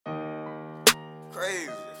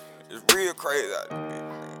real crazy out there,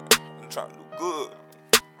 bitch. I'm trying to do good.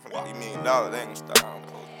 $50 million, they ain't gonna stop.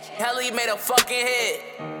 Hell, he made a fucking hit.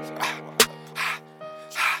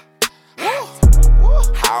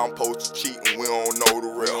 How I'm supposed to cheat and we don't know the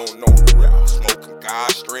real. Smoking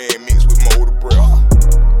God strand mixed with motor breath.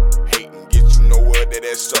 Hating get you nowhere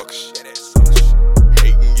that sucks shit.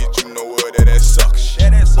 Hating get you nowhere that sucks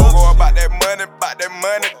shit. Go about that money,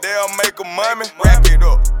 they'll make a mummy. Wrap it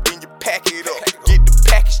up, then you pack it up. Get the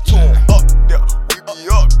package to 'em up there. We be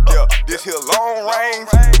up there. This here long range.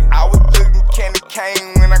 I was looking candy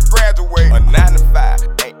cane when I graduated. A 9 to 5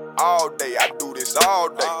 ain't all day. I do this all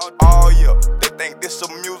day, all year. They think this a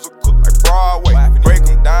musical like Broadway. Break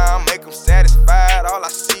them down, make them satisfied. All I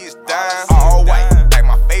see is dime. All white, like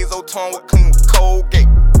my phaso tone was clean with Colgate.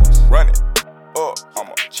 Run it up, I'm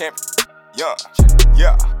a champion. Yeah.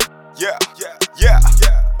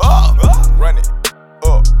 Run it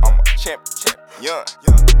up, I'm a champion. Yeah.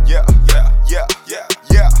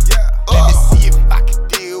 Let me see if I can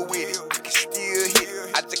deal with it. I can still hit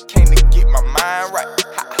it. I just can't get my mind right.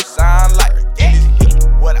 How I sound like this hit.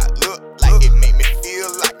 What I look like, it make me feel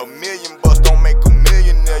like $1 million don't make a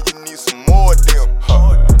millionaire. You need some more of them.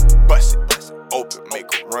 Bust it open,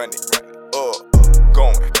 make it run it up,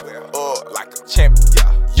 going up like a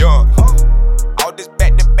champion. Young. All this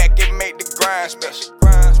back to back, it make the grind special.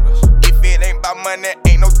 If it ain't about money,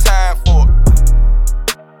 ain't no time for it.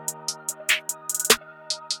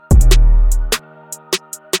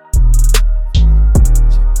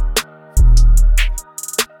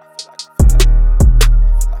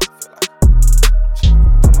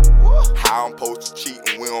 How I'm supposed to cheat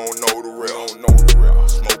and we don't know